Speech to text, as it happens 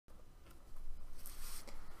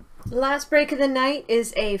Last break of the night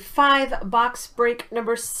is a 5-box break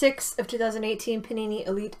number 6 of 2018 Panini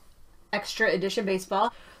Elite Extra Edition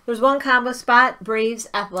Baseball. There's one combo spot, Braves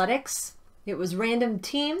Athletics. It was random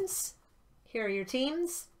teams. Here are your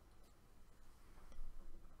teams.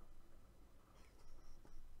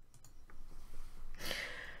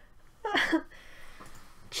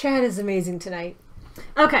 Chad is amazing tonight.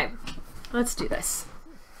 Okay, let's do this.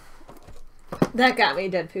 That got me,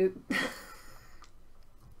 dead poop.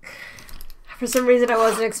 For some reason, I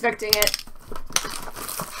wasn't expecting it.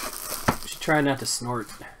 You should try not to snort.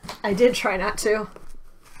 I did try not to.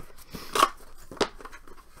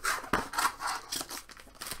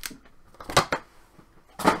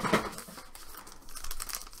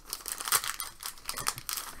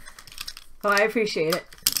 Oh, I appreciate it.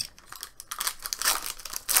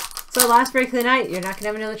 So last break of the night, you're not going to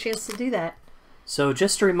have another chance to do that. So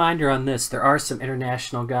just a reminder on this, there are some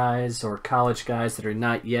international guys or college guys that are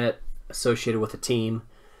not yet associated with a team.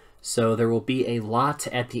 So there will be a lot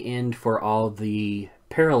at the end for all the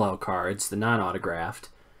parallel cards, the non-autographed.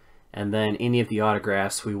 And then any of the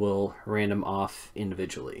autographs we will random off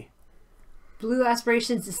individually. Blue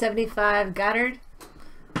Aspirations to 75, Goddard,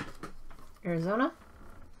 Arizona.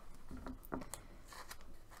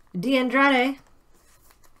 D'Andrade.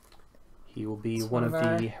 He will be one of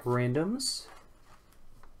the randoms.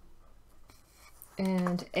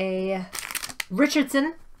 And a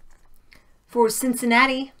Richardson for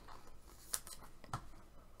Cincinnati.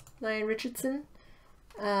 Ryan Richardson.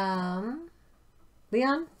 Leon?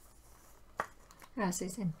 I say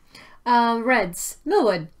his name. Reds.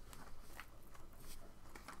 Millwood.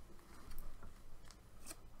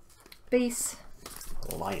 Base.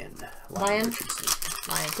 Lion. Lion? Richardson.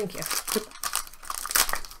 Lion, thank you.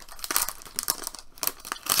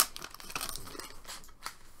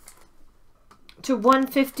 To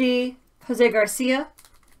 150, Jose Garcia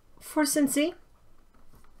for Cincy.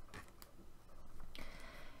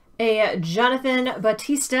 A Jonathan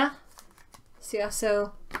Batista. See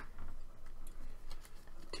also.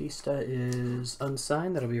 Batista is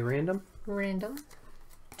unsigned. That'll be random. Random.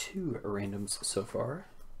 2 randoms so far.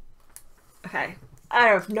 Okay. I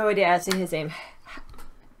have no idea how to say his name.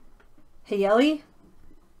 Hayeli?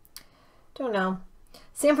 Don't know.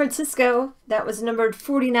 San Francisco, that was numbered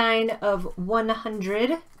 49 of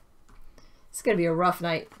 100. It's going to be a rough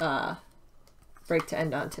night break to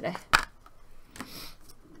end on today.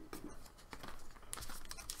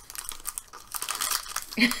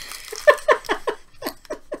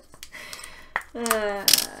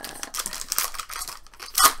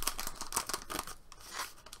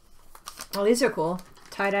 Oh, these are cool.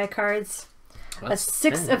 Tie-dye cards. That's a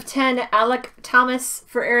 6 of 10 Alec Thomas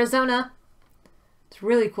for Arizona. It's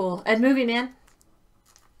really cool. Ed Movie Man.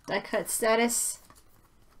 Die cut status.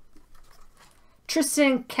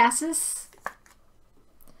 Tristan Cassis.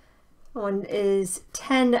 One is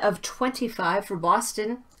 10 of 25 for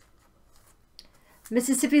Boston.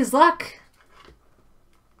 Mississippi's Luck.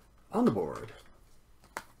 On the board.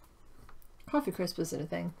 Coffee Crisp wasn't a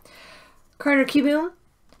thing. Carter Kieboom.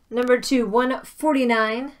 Number 2,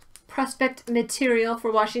 149. Prospect Material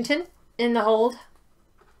for Washington. In the hold.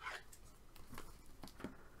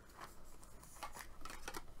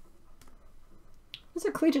 What's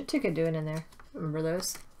a collegiate ticket doing in there? Remember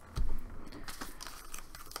those?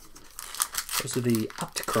 Those are the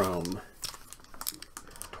Optichrome.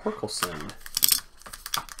 Torkelson.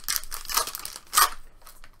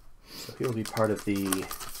 So he'll be part of the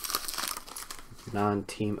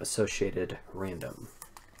non-team associated random.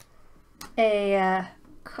 A,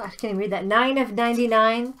 God, I can't even read that. 9 of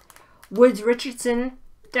 99. Woods Richardson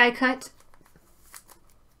die cut.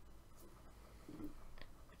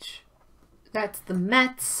 That's the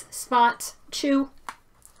Mets spot. Chew.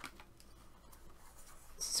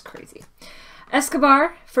 This is crazy.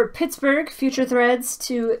 Escobar for Pittsburgh. Future Threads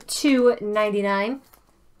to 299.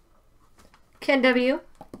 Ken W.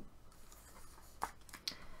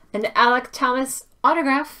 An Alec Thomas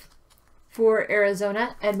autograph for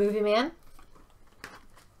Arizona. Ed Movie Man.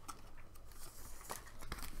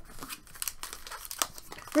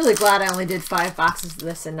 Really glad I only did 5 boxes of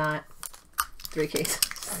this and not 3 cases.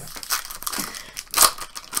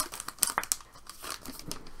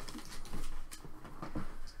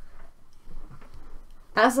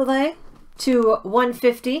 Azalea to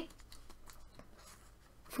 150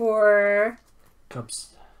 for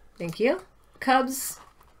Cubs. Thank you. Cubs,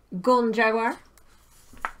 Golden Jaguar.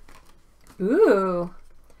 Ooh.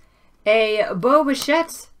 A Bo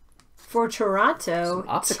Bichette for Toronto. Some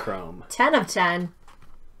Optichrome. 10 of 10.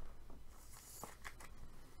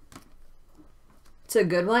 It's a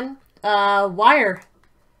good one. Wire.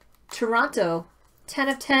 Toronto 10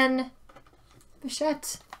 of 10,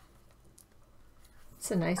 Bichette. It's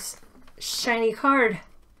a nice shiny card.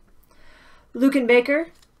 Lucan Baker,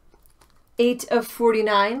 8 of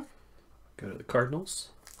 49. Go to the Cardinals.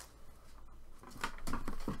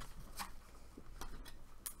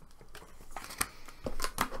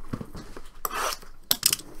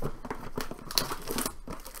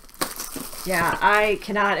 Yeah, I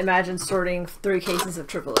cannot imagine sorting 3 cases of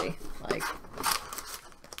AAA. Like,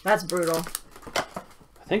 that's brutal.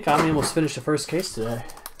 I think Omni almost finished the first case today.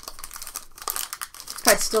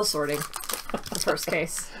 Probably still sorting the first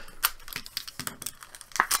case.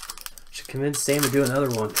 Should convince Sam to do another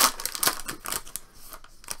one.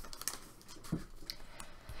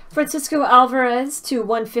 Francisco Alvarez to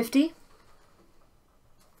 150.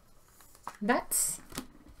 Mets.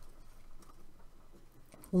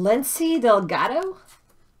 Lency Delgado.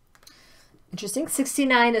 Interesting.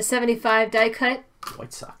 69 to 75 die cut.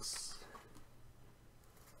 White Sox.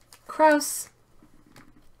 Kraus.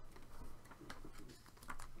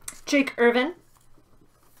 Jake Irvin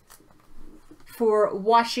for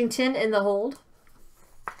Washington in the hold.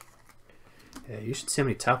 Yeah, you should see how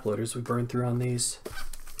many top loaders we burned through on these.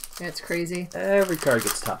 That's crazy. Every card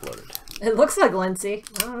gets top loaded. It looks like Lency.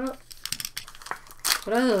 I don't know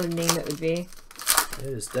what other name it would be. It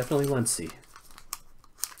is definitely Lency.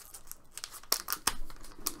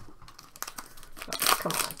 Oh,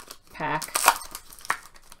 come on, pack.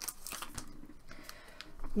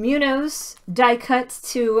 Munoz die cut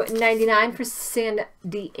to 99 for San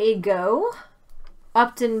Diego.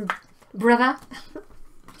 Upton Breva.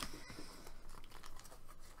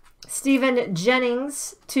 Steven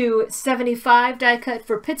Jennings to 75 die cut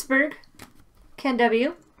for Pittsburgh. Ken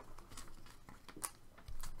W.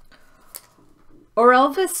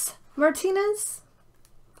 Orelvis Martinez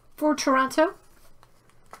for Toronto.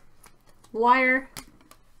 Wire.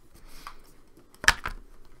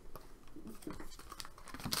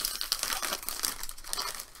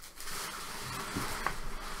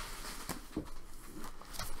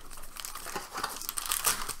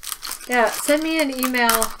 Yeah, send me an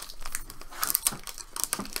email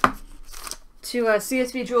to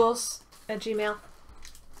csvjules@gmail.com.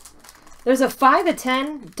 There's a 5 of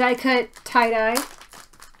 10 die cut tie-dye.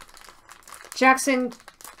 Jackson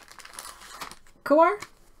Kowar.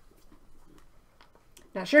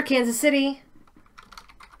 Not sure. Kansas City.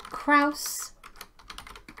 Kraus.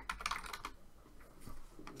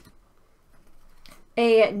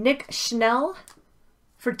 A Nick Schnell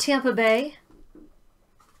for Tampa Bay.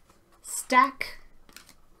 Stack.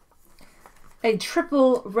 A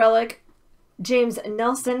triple relic. James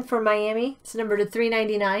Nelson for Miami. It's numbered to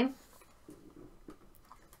 399.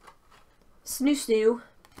 Snoo Snoo.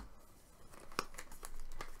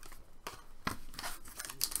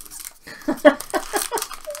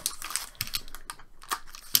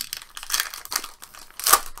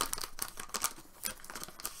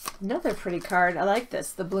 Another pretty card. I like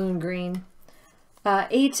this. The blue and green.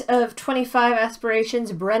 8 of 25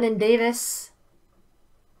 aspirations. Brennan Davis.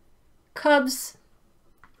 Cubs.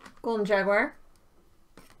 Golden Jaguar.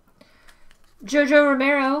 Jojo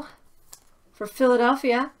Romero for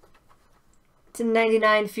Philadelphia. To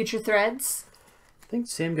 99 Future Threads. I think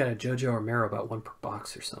Sam got a JoJo Romero about 1 per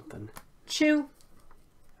box or something. Chew.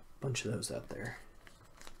 Bunch of those out there.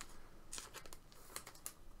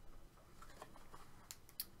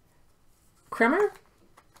 Kremer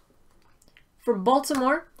for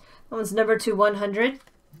Baltimore. That one's numbered to 100.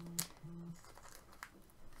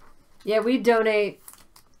 Yeah, we donate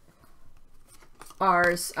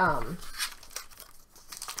ours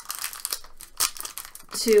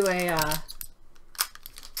to a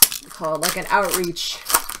called like an outreach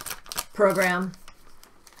program.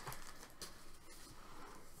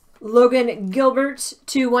 Logan Gilbert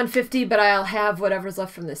to 150, but I'll have whatever's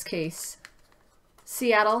left from this case.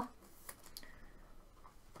 Seattle.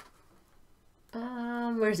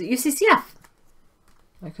 Where's it? UCCF.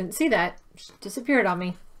 I couldn't see that. Just disappeared on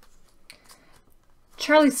me.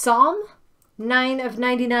 Charlie Psalm, 9 of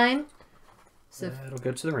 99. So it'll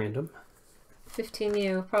go to the random.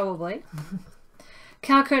 15U, probably.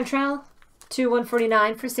 Cal Cantrell, to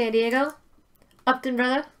 149 for San Diego. Upton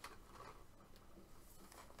Brother.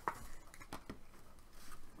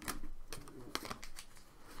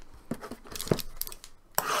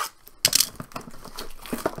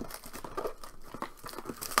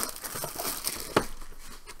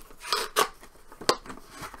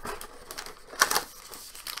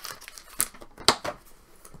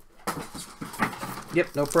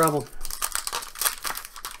 Yep, no problem.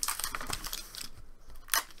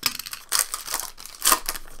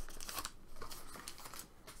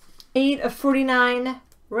 Eight of 49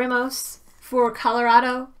 Ramos for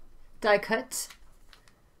Colorado, die cut.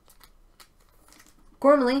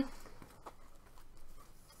 Gormley.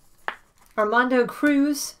 Armando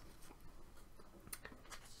Cruz.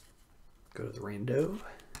 Go to the rando.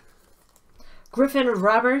 Griffin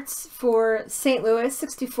Roberts for St. Louis,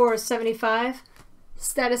 64/75.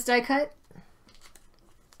 Status die cut.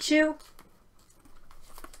 Chew.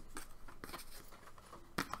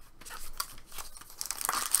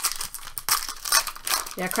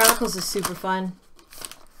 Yeah, Chronicles is super fun.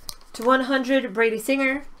 To 100, Brady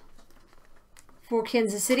Singer for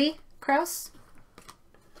Kansas City, Kraus.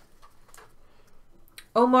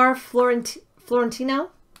 Omar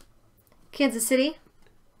Florentino, Kansas City,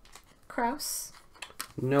 Kraus.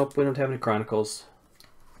 Nope, we don't have any Chronicles.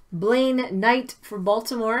 Blaine Knight for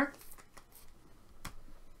Baltimore,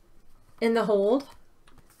 in the hold.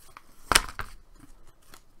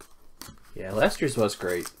 Yeah, last year's was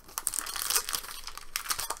great.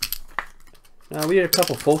 We had a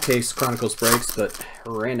couple full case Chronicles breaks, but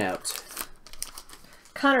ran out.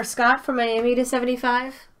 Connor Scott from Miami to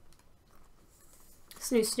 75.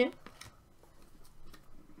 Snoop.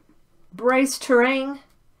 Bryce Terang,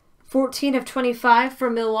 14/25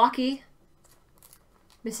 from Milwaukee.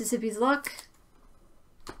 Mississippi's Luck.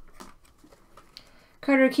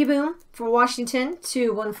 Carter Kieboom for Washington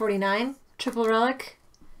to 149. Triple Relic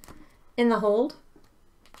in the hold.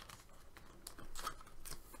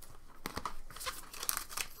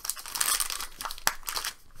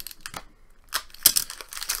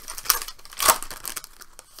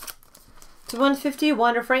 To 150,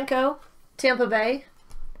 Wander Franco, Tampa Bay,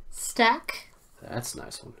 stack. That's a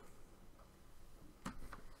nice one.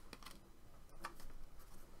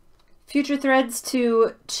 Future Threads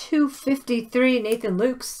to 253, Nathan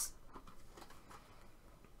Lukes.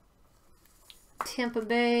 Tampa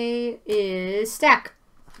Bay is stack.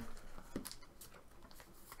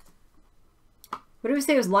 What did we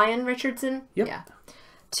say? It was Lion Richardson? Yep. Yeah.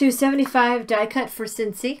 275 die cut for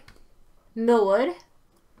Cincy. Millwood.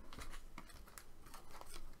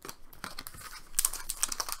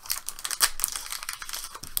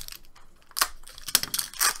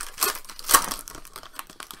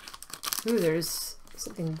 Ooh, there's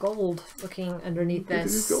something gold looking underneath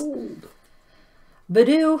this. Gold.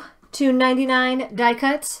 Badoo, 299 die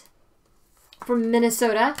cuts from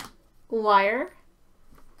Minnesota. Wire.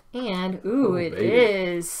 And, ooh, it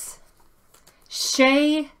is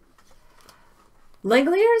Shea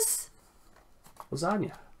Langoliers?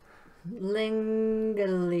 Lasagna.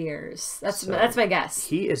 Langoliers. That's my guess.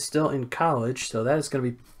 He is still in college, so that is going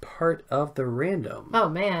to be part of the random. Oh,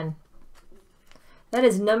 man. That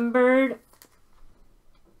is numbered.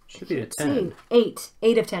 Should be a 10. 8.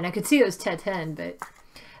 8 of 10. I could see it was 10, but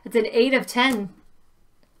it's an 8 of 10.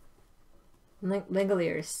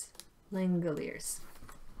 Langoliers. Langoliers.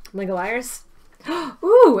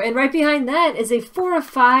 Ooh, and right behind that is a 4 of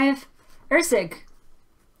 5 Ursig.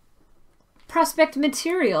 Prospect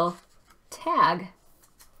Material. Tag.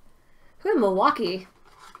 Who in Milwaukee?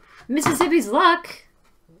 Mississippi's Luck.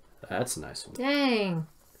 That's a nice one. Dang.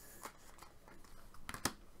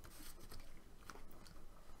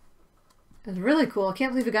 That's really cool. I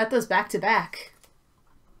can't believe we got those back to back.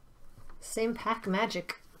 Same pack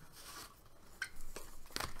magic.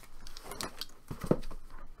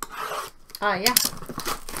 Yeah.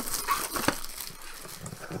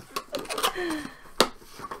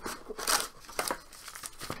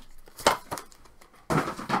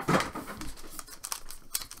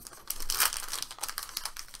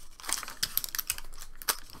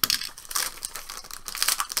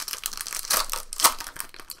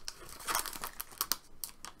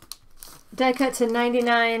 Die cut to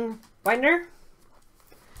 99 Widener.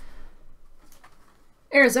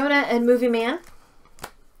 Arizona and Movie Man.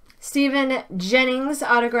 Stephen Jennings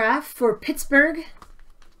autograph for Pittsburgh.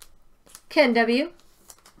 Ken W.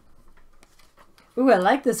 Ooh, I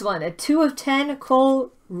like this one. A 2 of 10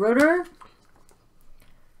 Cole Roederer.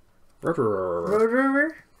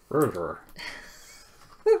 Roederer.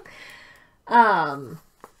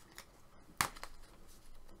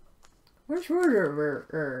 Where's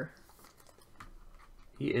Roederer?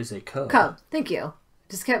 He is a Cub. Cub. Thank you.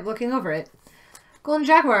 Just kept looking over it. Golden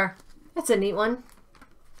Jaguar. That's a neat one.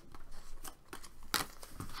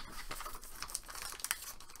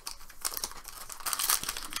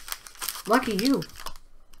 Lucky you.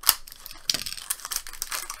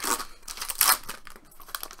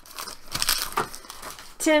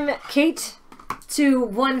 Tim Kate to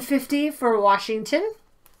 150 for Washington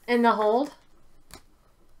in the hold.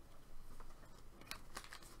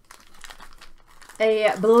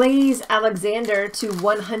 A Blaze Alexander to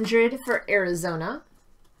 100 for Arizona.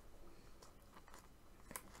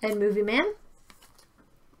 and Movie Man.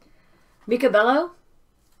 Micah Bello.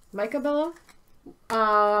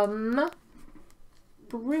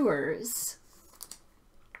 Brewers.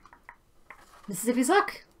 Mississippi's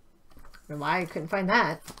Luck. I don't know why I couldn't find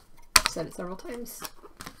that. I've said it several times.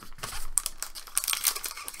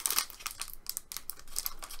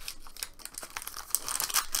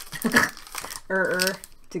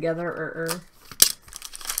 Together,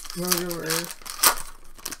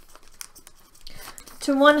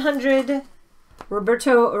 To 100,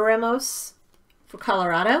 Roberto Ramos for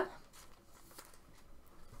Colorado.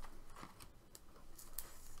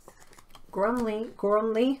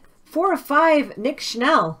 Gormley. 4 of 5, Nick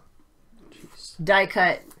Schnell. Jeez. Die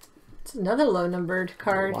cut. It's another low-numbered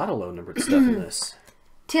card. A lot of low-numbered stuff in this.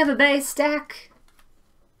 Tampa Bay stack.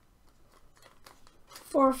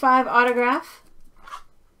 4 of 5 autograph.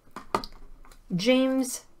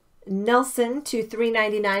 James Nelson to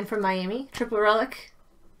 399 from Miami. Triple relic.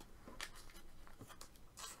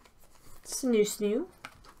 Snoo.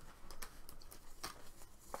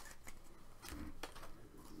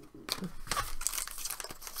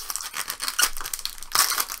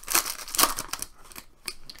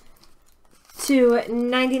 To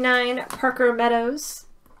 99, Parker Meadows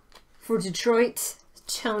for Detroit,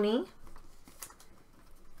 Tony.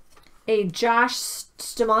 A Josh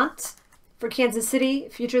Stamont for Kansas City,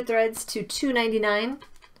 Future Threads to 299.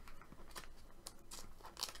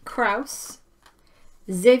 Kraus.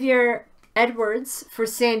 Xavier Edwards for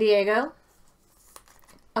San Diego.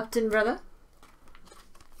 Upton brother.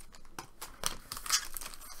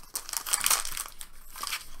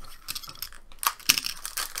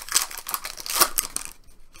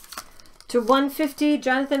 To 150,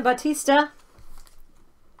 Jonathan Bautista.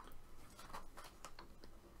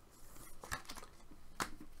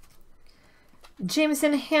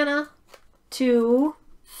 Jameson Hanna to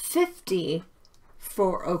 50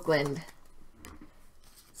 for Oakland.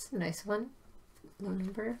 It's a nice one. Low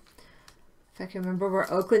number. If I can remember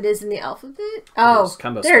where Oakland is in the alphabet. Oh,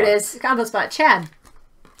 there it is. Combo spot. Chad.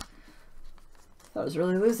 I was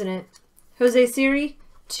really losing it. Jose Siri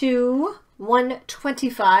to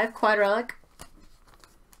 125, quad relic.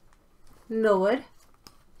 Millwood.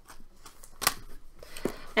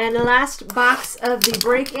 And the last box of the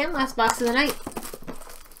break and last box of the night.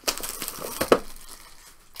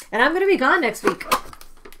 And I'm going to be gone next week.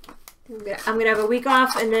 I'm going to have a week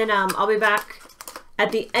off, and then I'll be back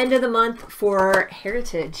at the end of the month for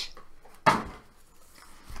Heritage.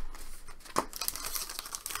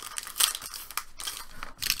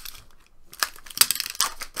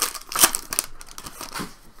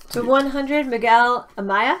 To 100, Miguel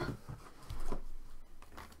Amaya.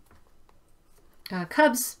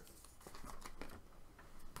 Cubs.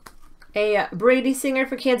 A Brady Singer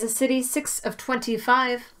for Kansas City, 6 of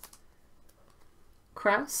 25.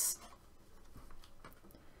 Kraus.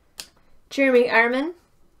 Jeremy Ehrman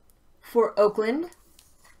for Oakland.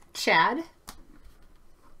 Chad.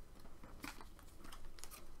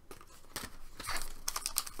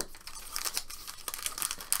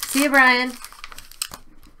 See you, Brian.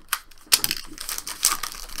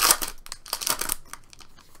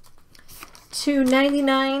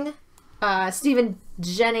 $2.99. Stephen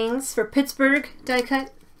Jennings for Pittsburgh, die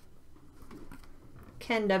cut.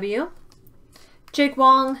 Ken W. Jake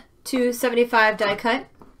Wong, $2.75, die cut.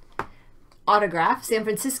 Autograph, San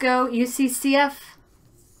Francisco, UCCF.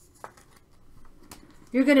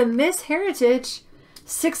 You're going to miss Heritage.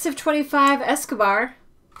 6 of 25, Escobar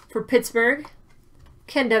for Pittsburgh.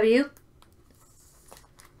 Ken W.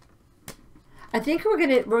 I think we're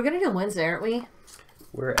gonna do Wednesday, aren't we?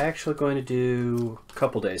 We're actually going to do a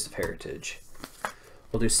couple days of Heritage.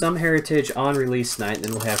 We'll do some Heritage on release night, and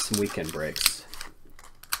then we'll have some weekend breaks.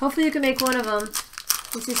 Hopefully you can make one of them.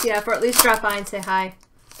 UCCF, or at least drop by and say hi.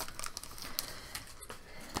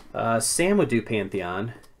 Sam would do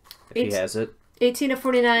Pantheon, if he has it. 18 of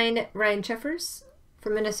 49, Ryan Jeffers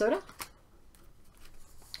from Minnesota.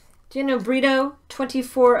 Gino Brito,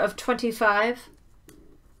 24 of 25.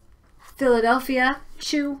 Philadelphia,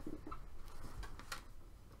 Chew.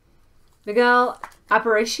 Miguel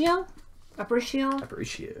Aparicio.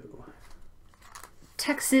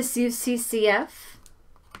 Texas UCCF.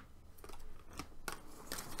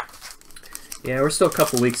 Yeah, we're still a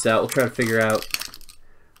couple weeks out. We'll try to figure out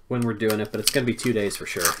when we're doing it, but it's going to be 2 days for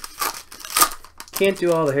sure. Can't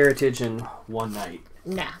do all the Heritage in one night.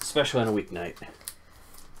 Nah. Especially on a weeknight.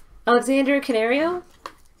 Alexander Canario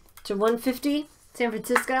to 150, San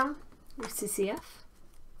Francisco, UCCF.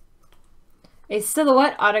 A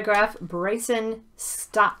silhouette autograph, Bryson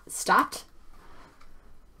Stott.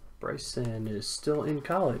 Bryson is still in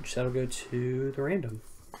college. That'll go to the random.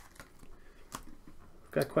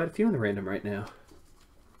 got quite a few in the random right now.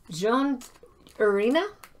 John Arena?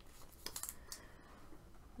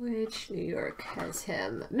 Which New York has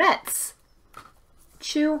him? Mets.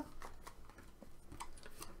 Chew.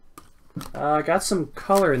 Got some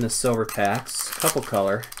color in the silver packs. Couple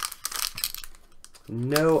color.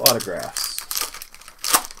 No autographs.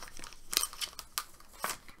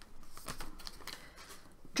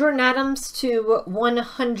 Jordan Adams to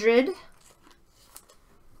 100.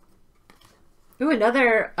 Ooh,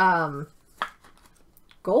 another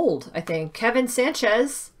gold, I think. Kevin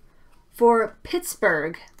Sanchez for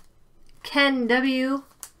Pittsburgh. Ken W.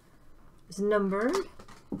 is numbered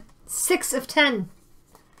 6 of 10.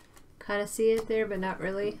 Kind of see it there, but not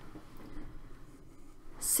really.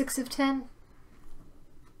 6 of 10.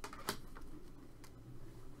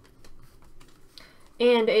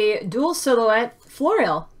 And a dual silhouette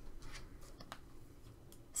Floreal.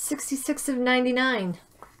 66 of 99.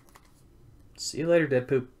 See you later, Dead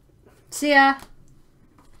Poop. See ya.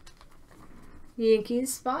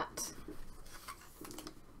 Yankees spot.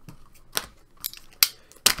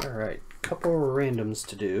 Alright, couple randoms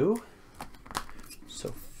to do.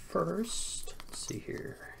 So first, let's see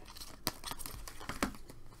here.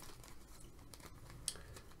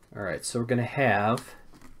 Alright, so we're going to have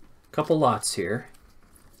a couple lots here.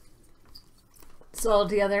 It's all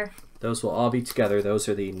together. Those will all be together. Those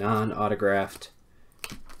are the non-autographed,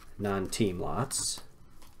 non-team lots.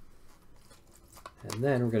 And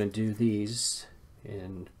then we're going to do these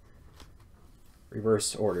in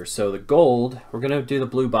reverse order. So the gold, we're going to do the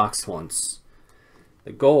blue box once.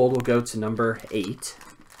 The gold will go to number 8.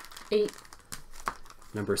 8.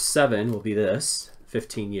 Number 7 will be this,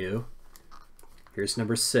 15U. Here's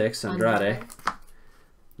number 6, Andrade.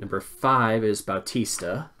 Number 5 is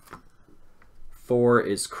Bautista. 4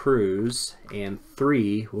 is Cruz, and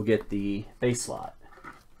 3 will get the base lot.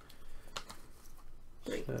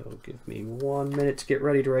 So give me 1 minute to get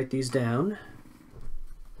ready to write these down.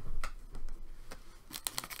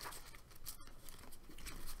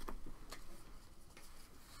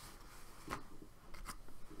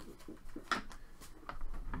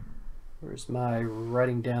 Where's my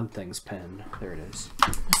writing down things pen? There it is. I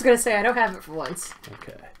was going to say, I don't have it for once.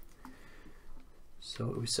 Okay.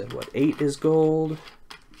 So we said, what, 8 is gold,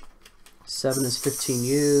 7 is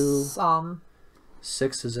 15U,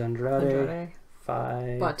 6 is Andrade,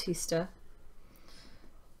 5... Bautista.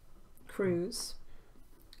 Cruz.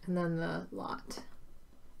 And then the lot.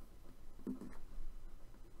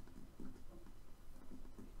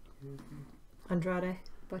 Andrade,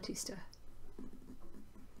 Bautista.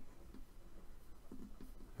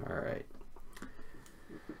 All right.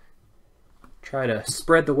 Try to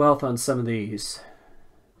spread the wealth on some of these.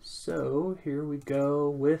 So here we go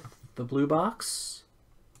with the blue box.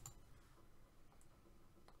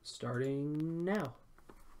 Starting now.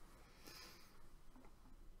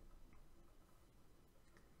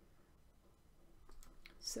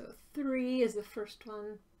 So 3 is the first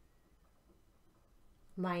one.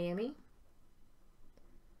 Miami.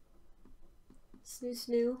 Snoo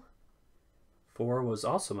snoo. 4 was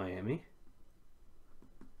also Miami.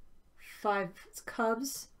 5 is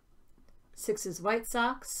Cubs. 6 is White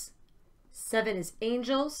Sox. 7 is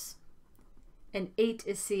Angels. And 8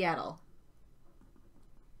 is Seattle.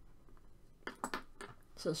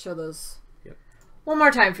 So show those one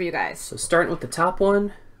more time for you guys. So starting with the top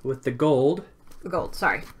one, with the gold. The gold,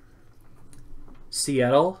 sorry.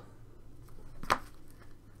 Seattle.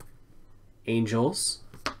 Angels.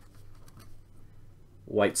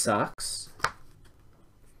 White Sox.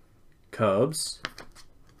 Cubs.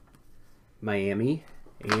 Miami.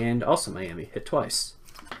 And also Miami. Hit twice.